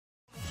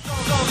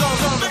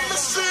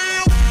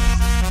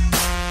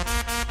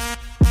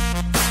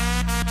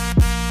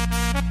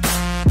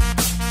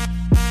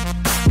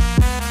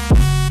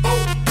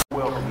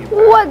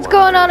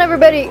going on,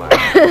 everybody?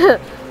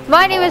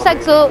 My name is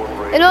Hexel,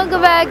 and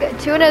welcome back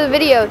to another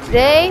video.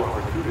 Today,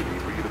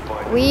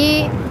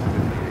 we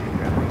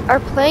are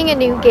playing a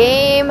new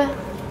game.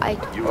 I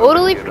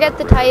totally forget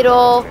the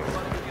title,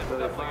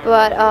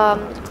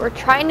 but we're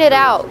trying it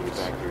out.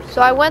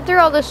 So I went through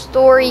all the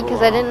story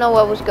because I didn't know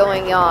what was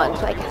going on,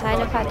 so I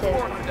kind of had to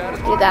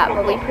do that.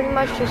 But we pretty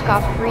much just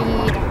got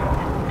freed.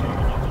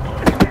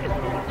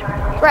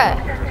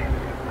 Bruh.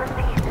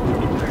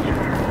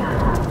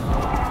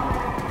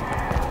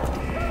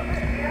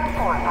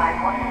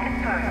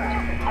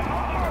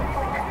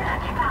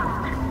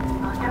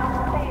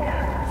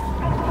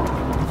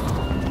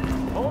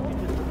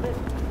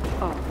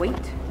 Wait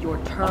your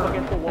turn.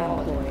 Against the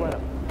wall.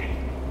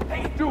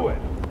 Hey, do it!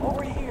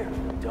 Over here.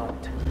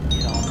 Don't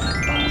get on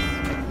that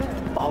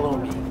bus. Follow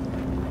me.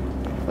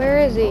 Where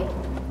is he?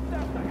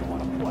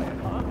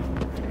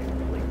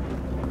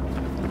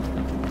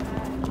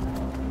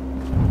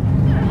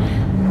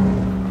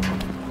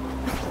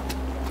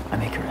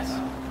 I'm Icarus.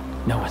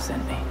 Noah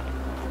sent me.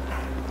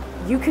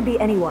 You could be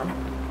anyone.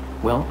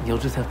 Well, you'll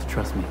just have to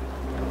trust me.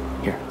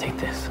 Here, take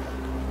this.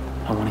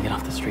 I want to get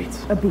off the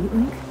streets. A beat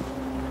link?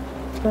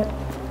 But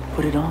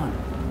Put it on.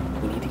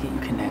 We need to get you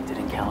connected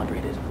and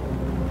calibrated.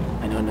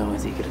 I know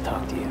Noah's eager to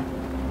talk to you.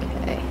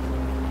 Okay.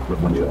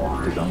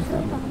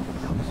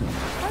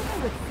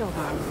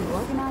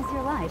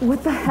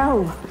 what the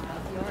hell?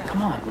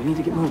 Come on, we need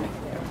to get moving.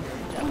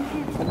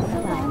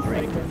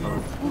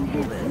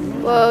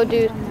 Whoa,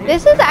 dude.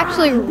 This is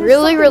actually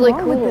really, really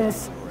What's wrong with cool.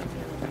 this?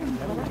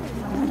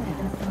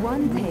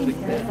 One page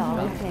is all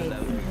it takes.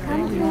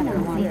 Come to an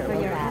OC for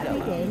your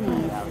everyday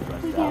needs.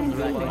 We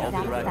guarantee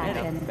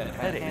satisfaction.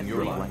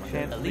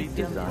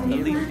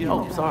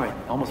 Oh, sorry.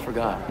 Almost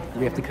forgot.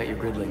 We have to cut your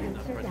grid link.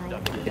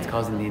 It's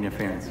causing the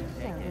interference.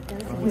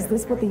 Is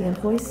this what the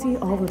employees see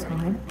all the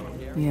time?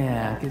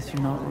 Yeah, I guess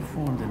you're not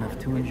reformed enough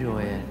to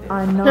enjoy it.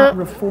 I'm not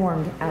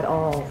reformed at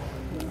all.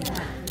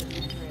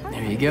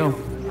 There you go.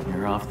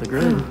 You're off the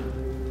grid.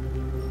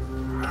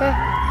 Okay.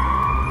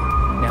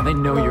 Now they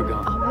know you're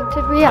gone.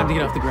 Time to Yeah.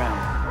 get off the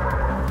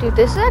ground. Dude,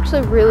 this is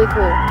actually really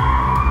cool.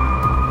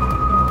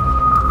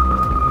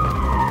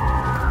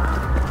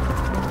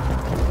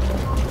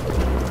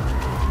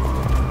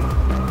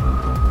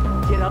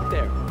 Get up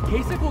there.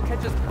 Kasich will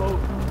catch us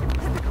both.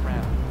 Stick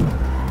around.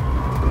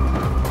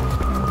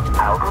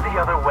 I'll go the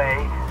other way.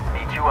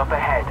 Meet you up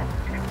ahead.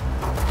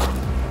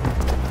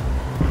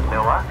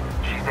 Noah,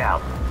 she's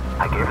out.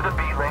 I gave her the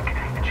B-link,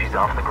 and she's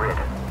off the grid.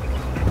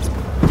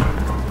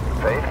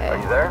 Faith, are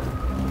you there?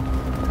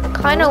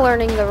 Kind of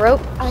learning the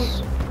ropes.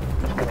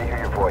 It's good to hear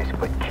your voice,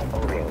 but keep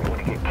moving. We need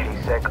to get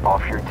Kasich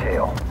off your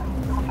tail.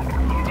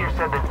 Easier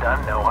said than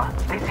done, Noah.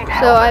 They seem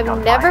So I've hell-bent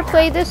on never finding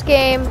played this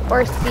game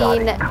or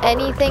seen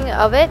anything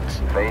of it. us.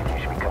 Faith,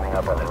 you should be coming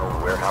up on an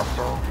old warehouse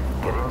soon.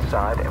 Get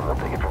inside, and we'll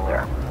take it from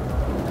there.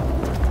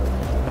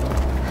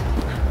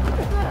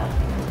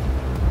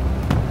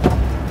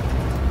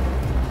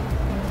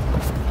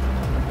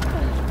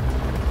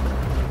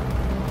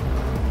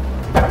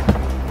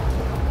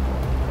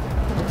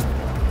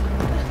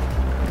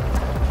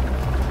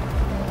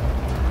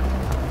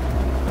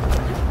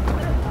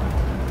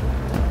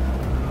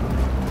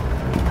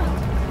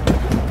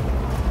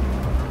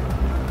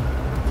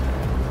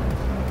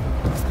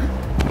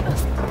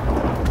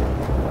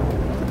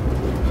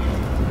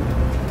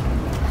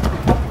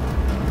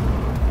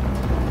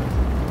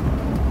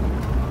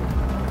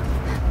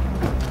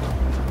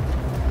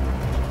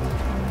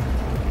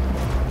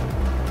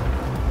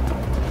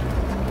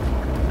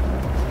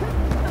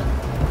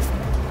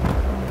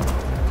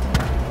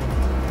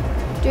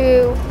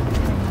 Do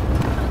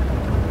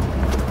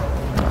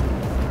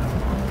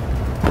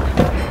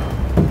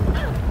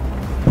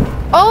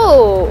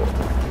Oh,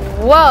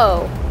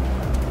 whoa.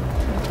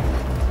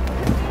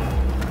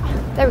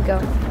 There we go.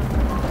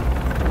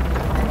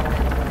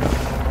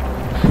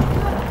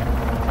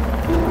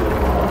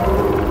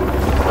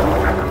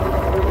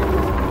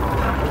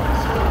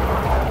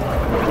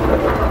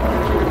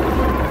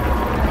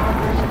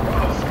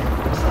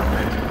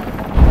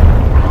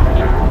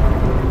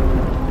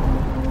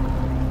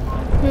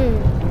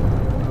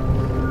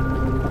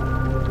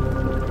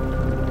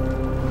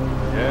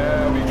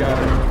 Yeah, we got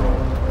it control.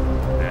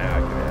 Now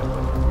I can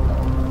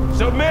handle it.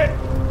 Submit!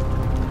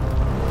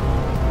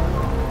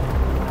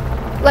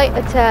 Light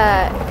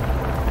attack.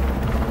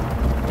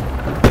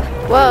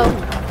 Whoa.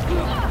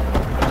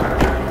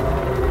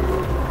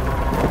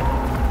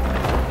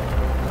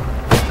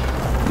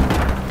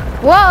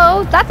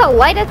 Whoa, that's a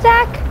light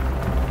attack?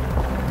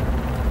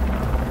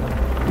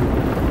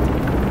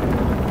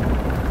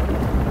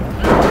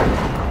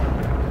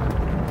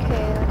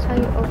 Okay, that's how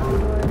you open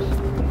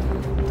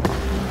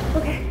doors.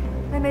 Okay,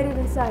 I made it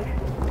inside.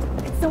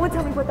 Can someone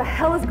tell me what the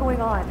hell is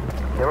going on?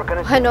 They were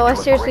gonna I know, I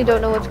send you to a seriously grid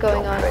don't know link. what's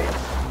going on.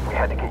 Faith, we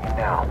had to get you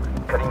now.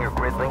 Cutting your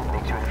grid link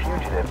makes you a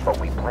fugitive, but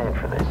we planned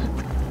for this.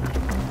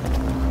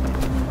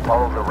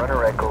 Follow the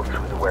runner echo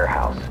through the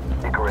warehouse.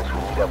 Icarus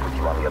will meet up with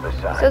you on the other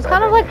side. So it's By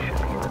kind of then like you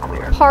should be in the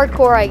clear.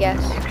 hardcore, I guess.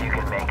 If you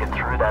can make it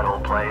through that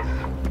old place,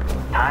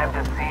 time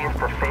to see if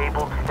the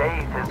fabled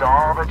Faith is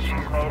all that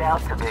she's made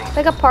out to be. It's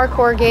like a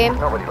parkour game.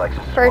 Nobody likes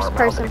a First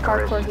person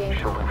smart-mouthed parkour Chris. game.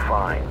 She'll do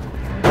fine.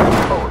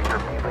 Oh, your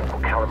B-Link will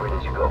calibrate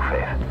as you go,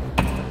 Faith.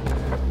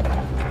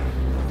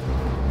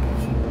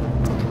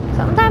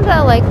 Sometimes I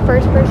like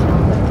first person,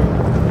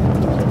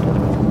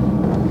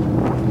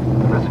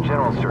 but There's a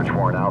general search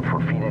warrant out for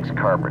Phoenix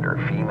Carpenter,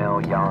 female,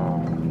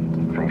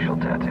 young, facial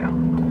tattoo.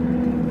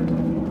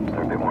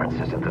 They're a bit more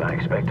insistent than I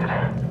expected.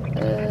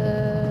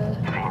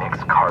 Phoenix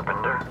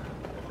Carpenter?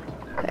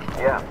 okay.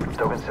 Yeah,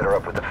 Dogan set her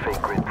up with a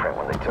fake grid print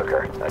when they took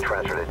her. I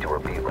transferred it to her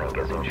B-Link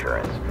as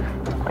insurance.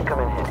 Might come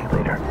in handy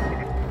later.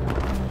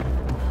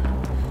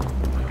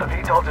 The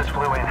VTOL just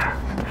flew in.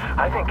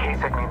 I think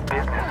KSEC means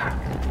business.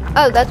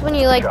 Oh, that's when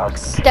you like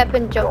Just step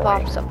and jump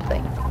going. off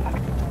something.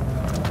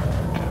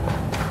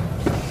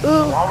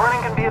 Ooh, Wall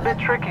running can be a bit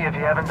tricky if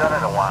you haven't done it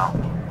in a while.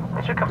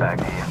 It should come back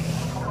to you.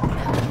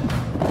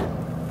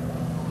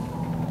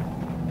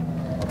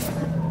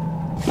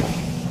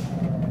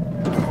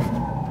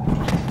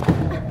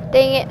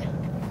 dang it.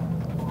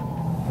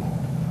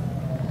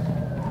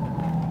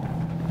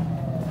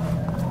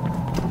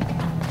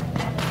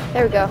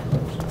 There we go.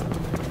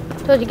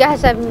 Told you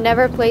guys I've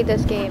never played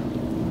this game.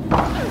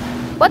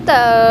 What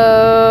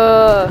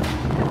the?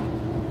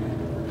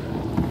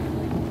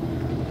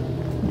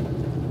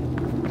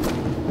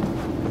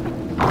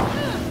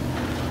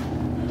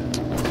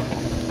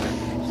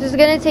 This is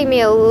gonna take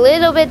me a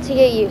little bit to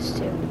get used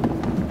to.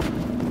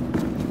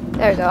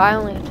 There we go, I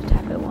only have to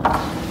tap it once.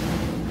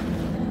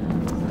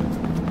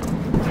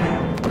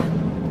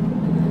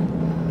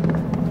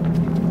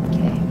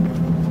 Okay.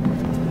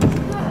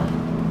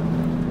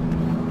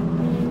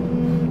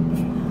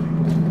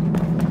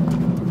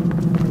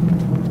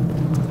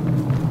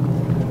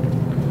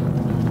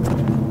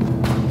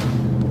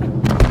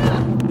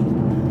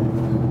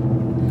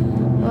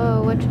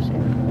 Whoa, what just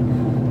happened?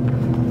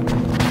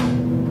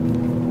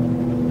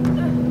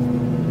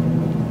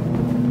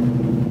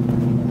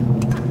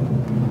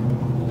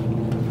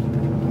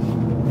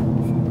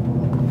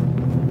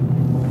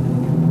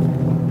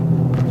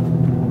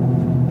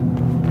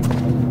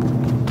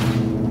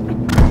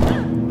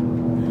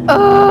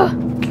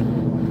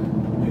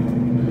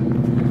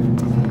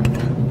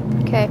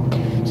 Okay,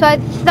 so I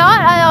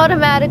thought I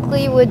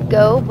automatically would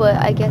go, but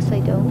I guess I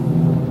don't.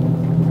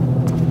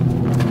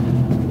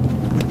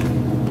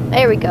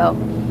 There we go.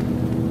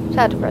 Just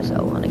had to press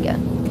L1 again.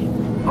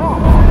 Oh,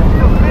 it's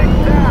the big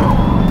town!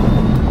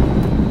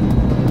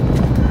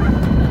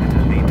 This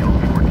is VTOL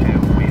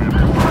 4-2. We have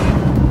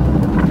responded.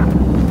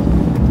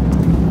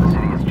 The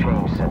city has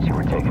changed since you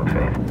were taken,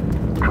 Faith.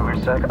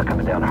 KrugerSec are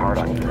coming down hard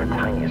on even the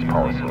tiniest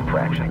policy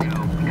infractions.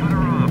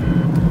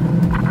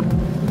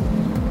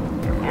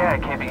 Yeah,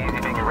 it can't be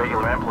easy being a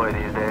regular employee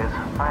these days.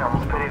 I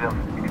almost pity them.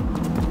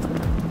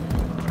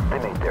 They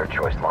made their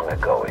choice long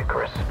ago,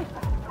 Icarus.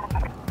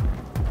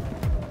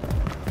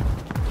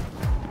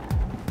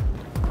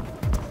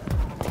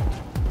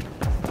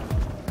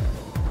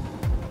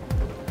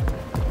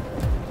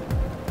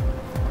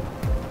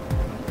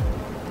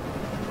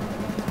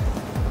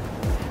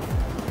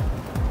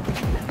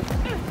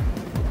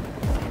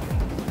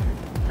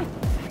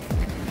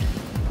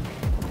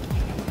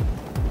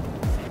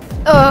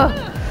 Ugh,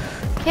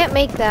 can't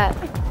make that.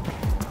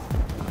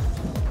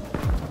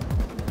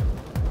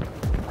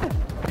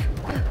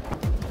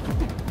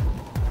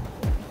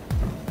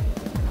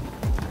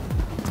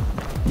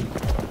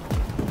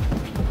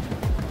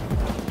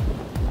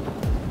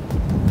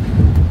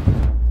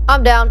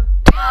 I'm down.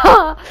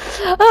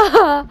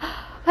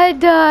 I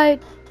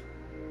died.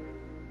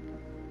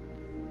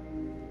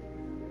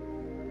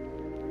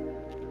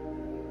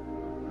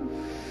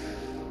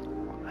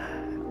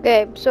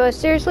 Okay, so I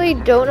seriously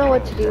don't know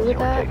what to do with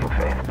that.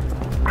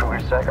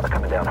 KrugerSec are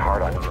coming down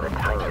hard on even the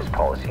tiniest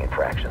policy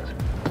infractions.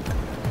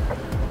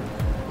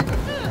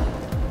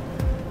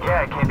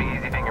 Yeah, it can't be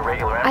easy being a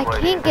regular I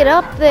employee. can't get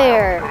up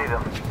there.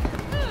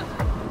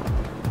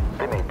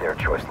 They made their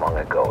choice long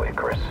ago,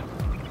 Icarus.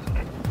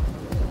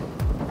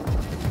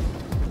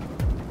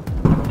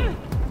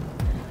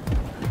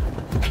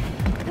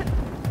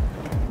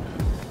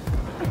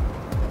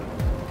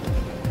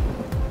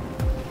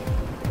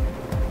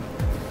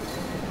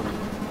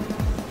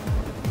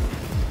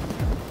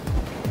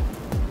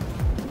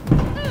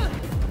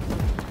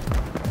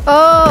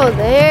 Oh,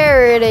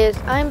 there it is.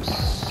 I'm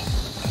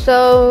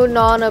so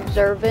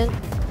non-observant.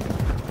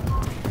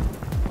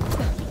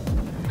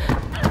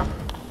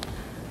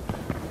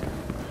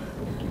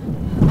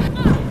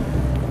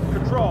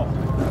 Control.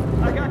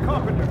 I got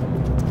Carpenter.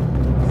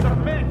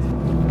 Submit.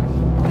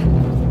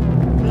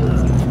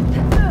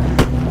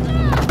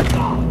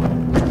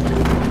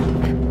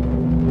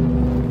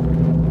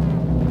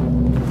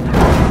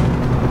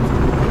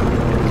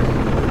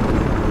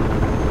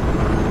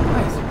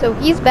 So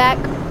he's back.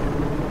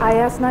 I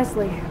asked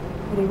nicely,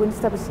 but they wouldn't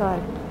step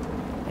aside.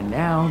 And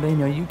now they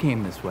know you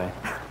came this way.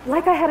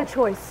 Like I had a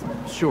choice.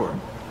 Sure,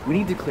 we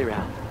need to clear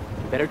out.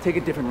 Better take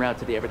a different route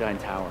to the Everdyne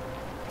Tower.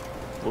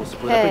 We'll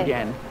split Okay. up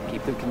again,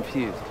 keep them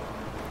confused.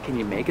 Can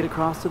you make it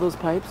across to those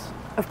pipes?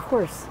 Of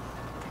course.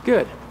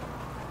 Good.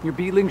 Your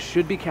B-Link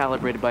should be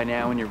calibrated by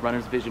now and your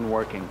runner's vision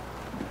working.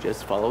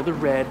 Just follow the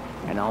red,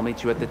 and I'll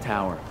meet you at the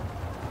tower.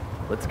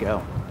 Let's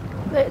go.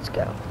 Let's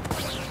go.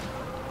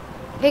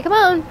 Okay, come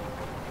on.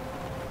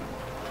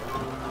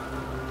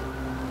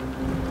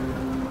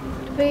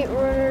 Activate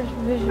runner's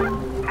vision.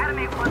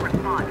 Animate 1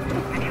 response.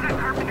 Have you got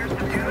Carpenter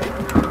subdued?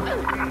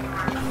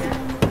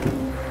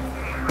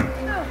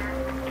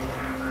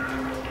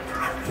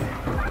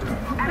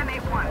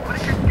 Animate 1, what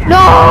is your status?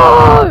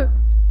 No!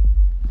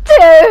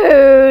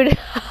 Dude!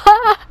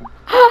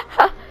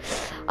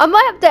 I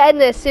might have to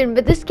end this soon,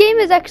 but this game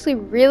is actually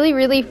really,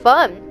 really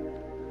fun.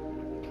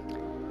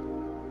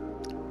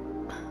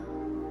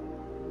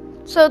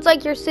 So it's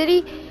like your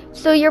city,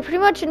 so you're pretty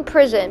much in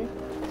prison.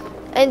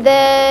 And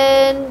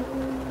then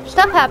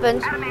stuff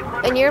happens,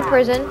 and you're in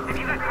prison. Have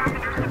you got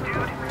Carpenter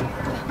subdued?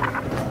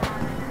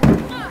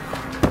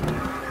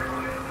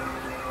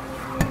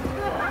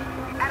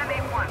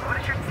 Animate 1,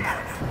 what is your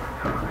status?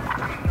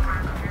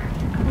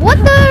 What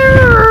the?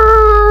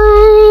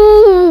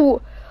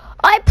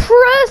 I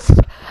pressed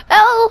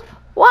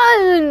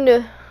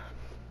L1.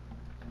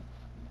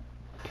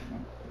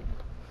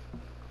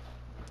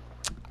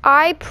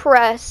 I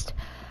pressed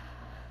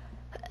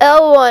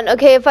L1.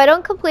 Okay, if I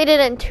don't complete it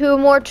in 2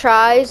 more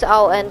tries,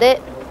 I'll end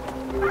it.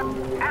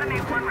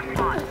 Animate 1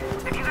 response.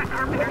 Have you got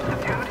Carpenter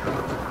subdued?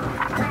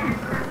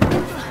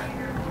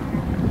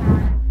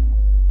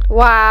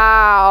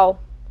 Wow.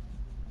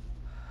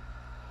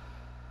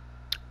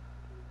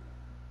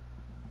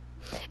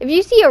 If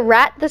you see a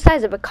rat the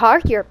size of a car,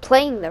 you're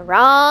playing the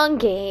wrong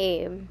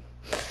game.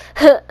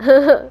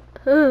 Animate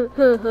 1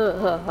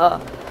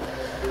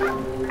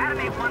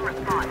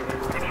 response.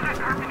 Have you got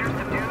Carpenter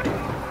subdued?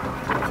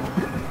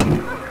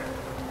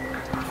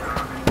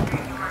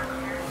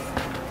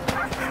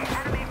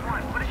 Animate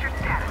 1, what is your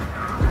status?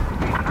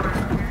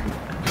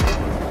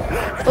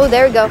 Oh,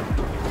 there we go.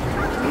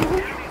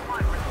 Animate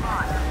 1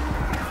 response.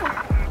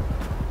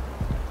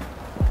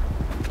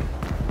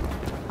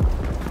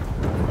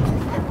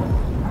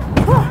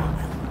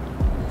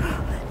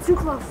 Too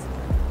close.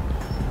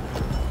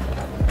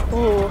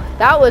 Oh,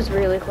 that was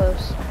really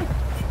close.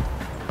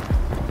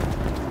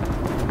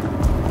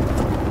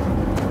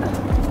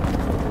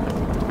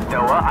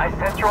 Noah, I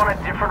sent you on a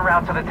different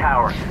route to the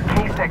tower.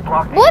 K-Sec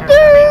blocked What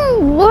the?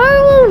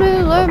 Why won't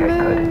it let Okay,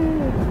 good. me?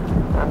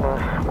 I'm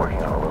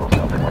working on a little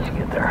something once you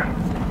get there.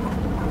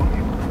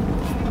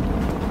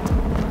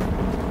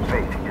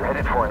 Faith, you're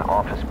headed for an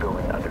office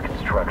building under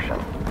construction.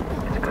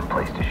 It's a good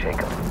place to shake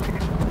them.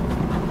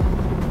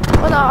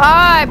 When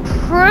I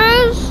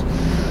press,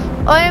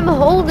 I'm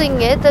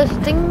holding it. This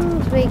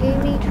thing's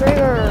making me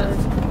trigger.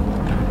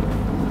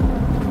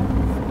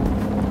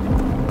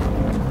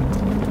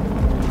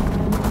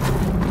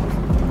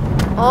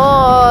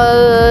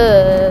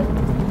 Oh.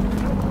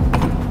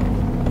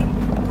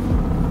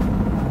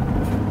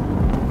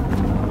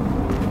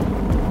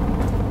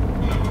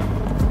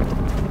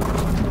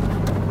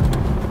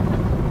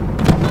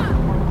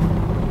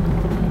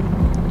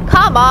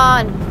 Come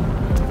on.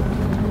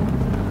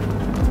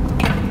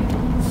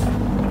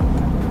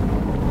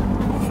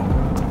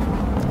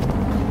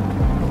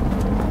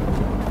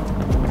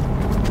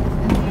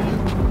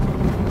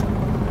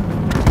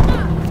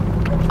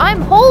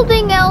 I'm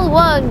holding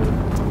L1.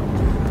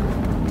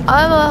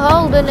 I'm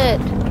holding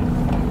it.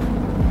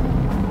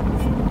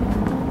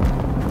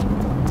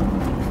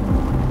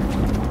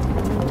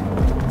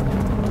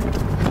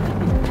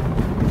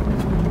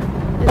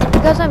 Is it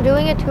because I'm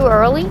doing it too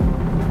early? I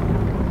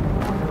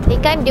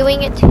think I'm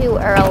doing it too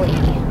early.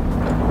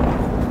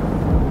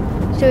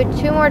 So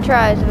 2 more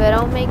tries. If I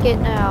don't make it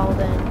now,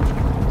 then...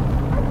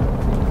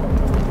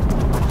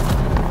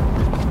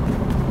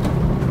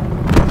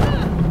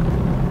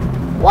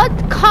 What?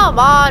 Come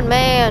on,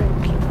 man.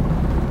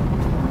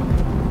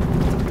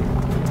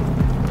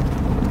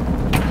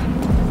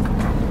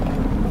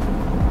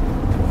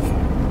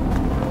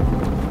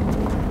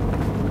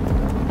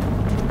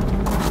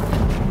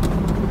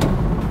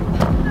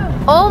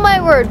 Oh my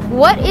word,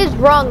 what is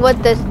wrong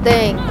with this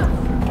thing?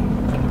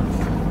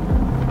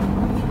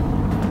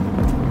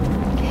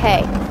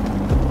 Okay.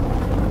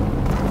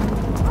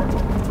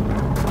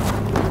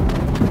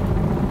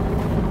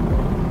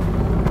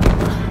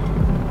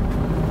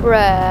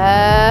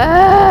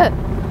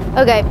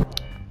 Okay,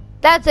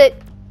 that's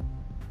it.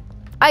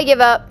 I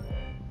give up.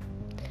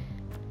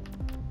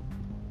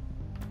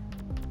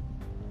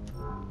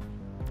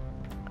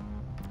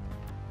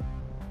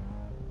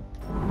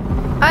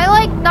 I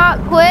like not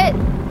quit.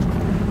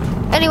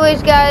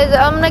 Anyways, guys,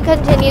 I'm gonna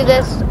continue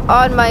this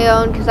on my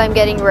own because I'm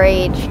getting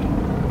raged.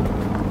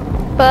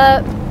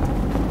 But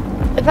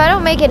if I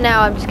don't make it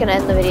now, I'm just gonna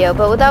end the video.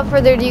 But without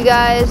further ado,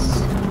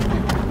 guys,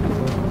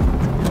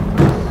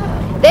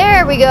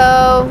 there we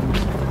go.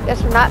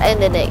 Guess we're not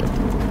ending it.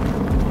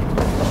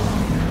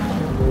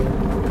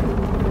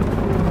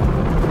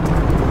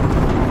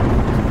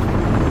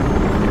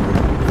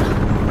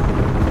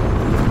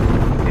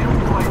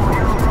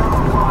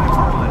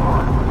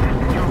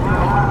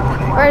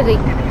 Where is he?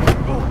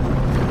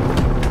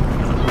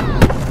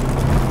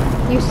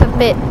 You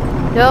submit.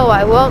 No,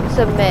 I won't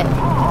submit.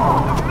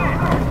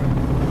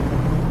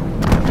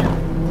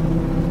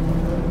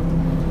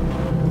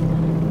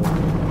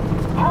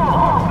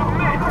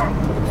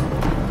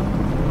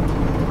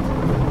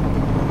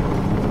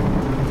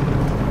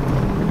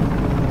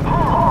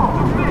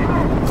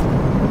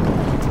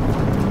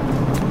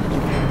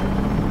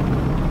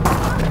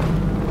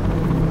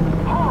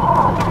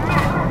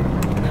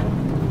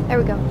 There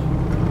we go.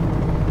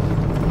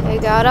 Okay,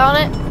 got on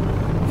it.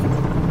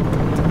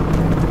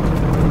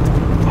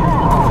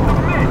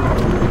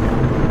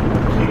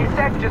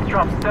 Just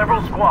dropped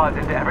several squads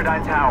into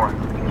Everdine Tower.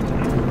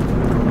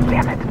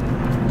 Damn it.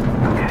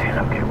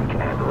 Okay, we can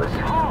handle this.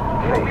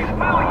 Faith,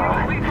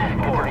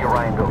 get to the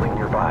Orion building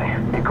nearby.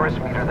 Icarus,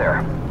 meet her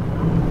there.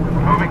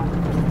 Moving.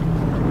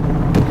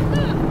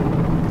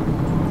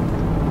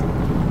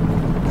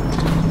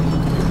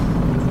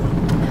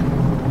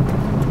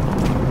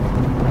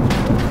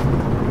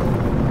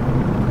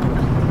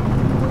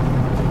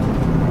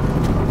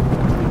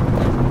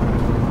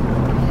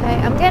 Okay,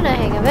 I'm getting a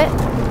hang of it.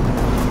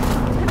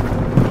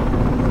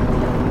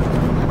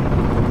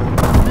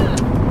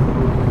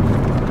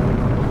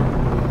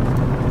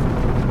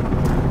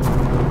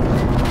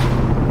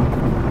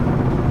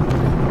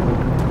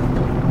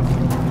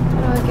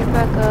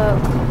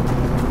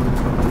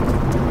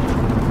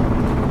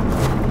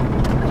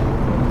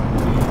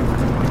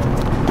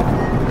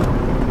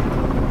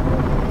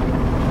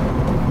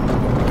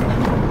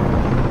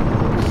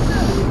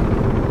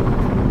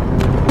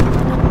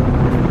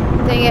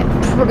 Dang it,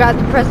 forgot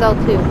to press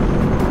L2.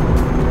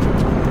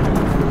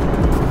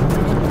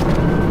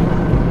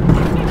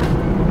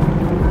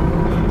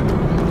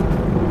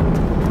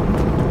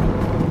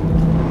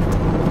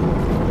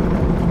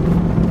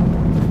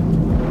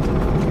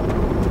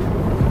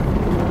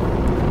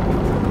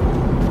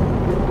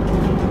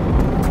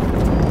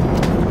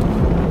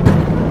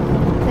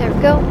 There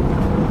we go.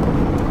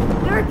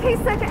 There are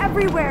K-Sec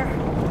everywhere.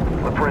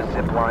 Look for a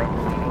zip line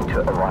leading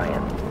to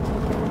Orion.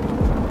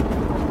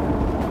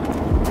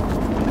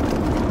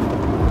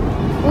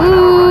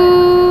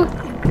 Ooh,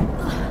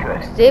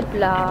 Good. zip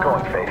Keep line.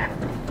 going, Faith.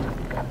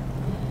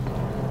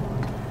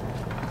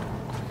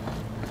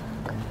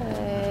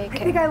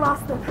 I think I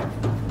lost them.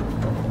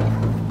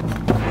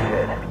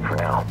 Good, for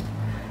now.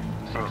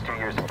 Seems 2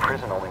 years in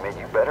prison only made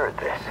you better at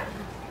this.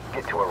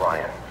 Get to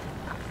Orion.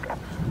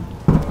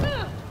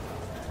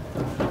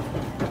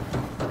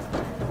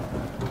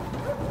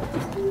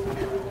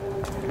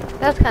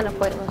 That's kind of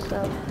pointless,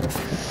 though.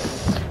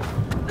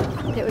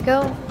 There we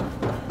go.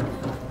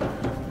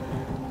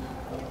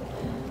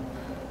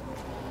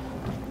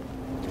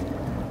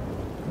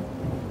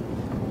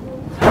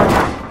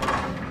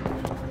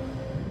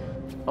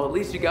 Oh, at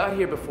least you got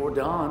here before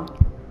dawn.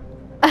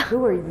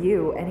 Who are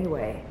you,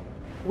 anyway?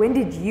 When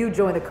did you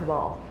join the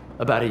Cabal?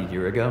 About a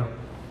year ago.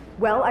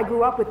 Well, I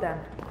grew up with them.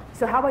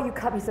 So how about you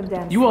cut me some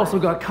damn You slack? also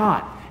got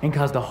caught and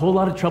caused a whole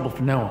lot of trouble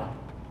for Noah.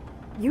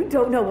 You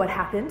don't know what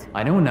happened.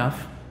 I know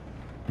enough,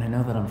 and I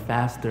know that I'm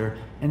faster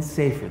and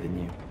safer than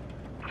you.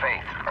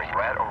 Faith, are you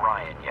at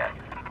Orion yet?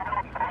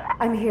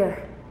 I'm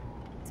here.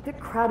 It's a bit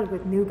crowded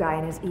with new guy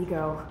and his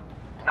ego.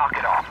 Knock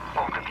it off,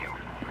 both of you.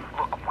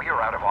 Look, we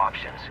are out of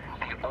options.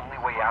 The only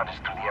way out is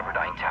through the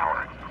Everdine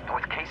Tower. And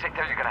with Kasich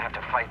there, you're gonna have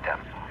to fight them.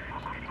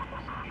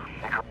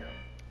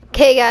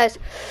 Okay, guys.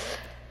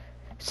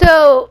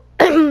 So,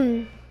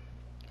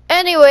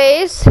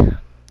 anyways,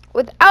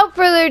 without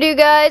further ado,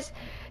 guys,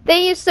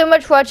 thank you so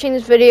much for watching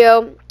this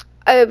video.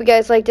 I hope you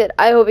guys liked it.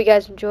 I hope you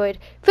guys enjoyed.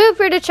 Feel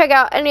free to check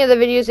out any of the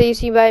videos that you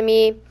see by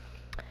me.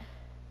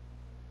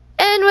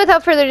 And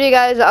without further ado,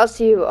 guys, I'll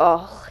see you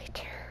all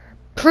later.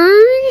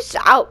 Peace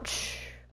out.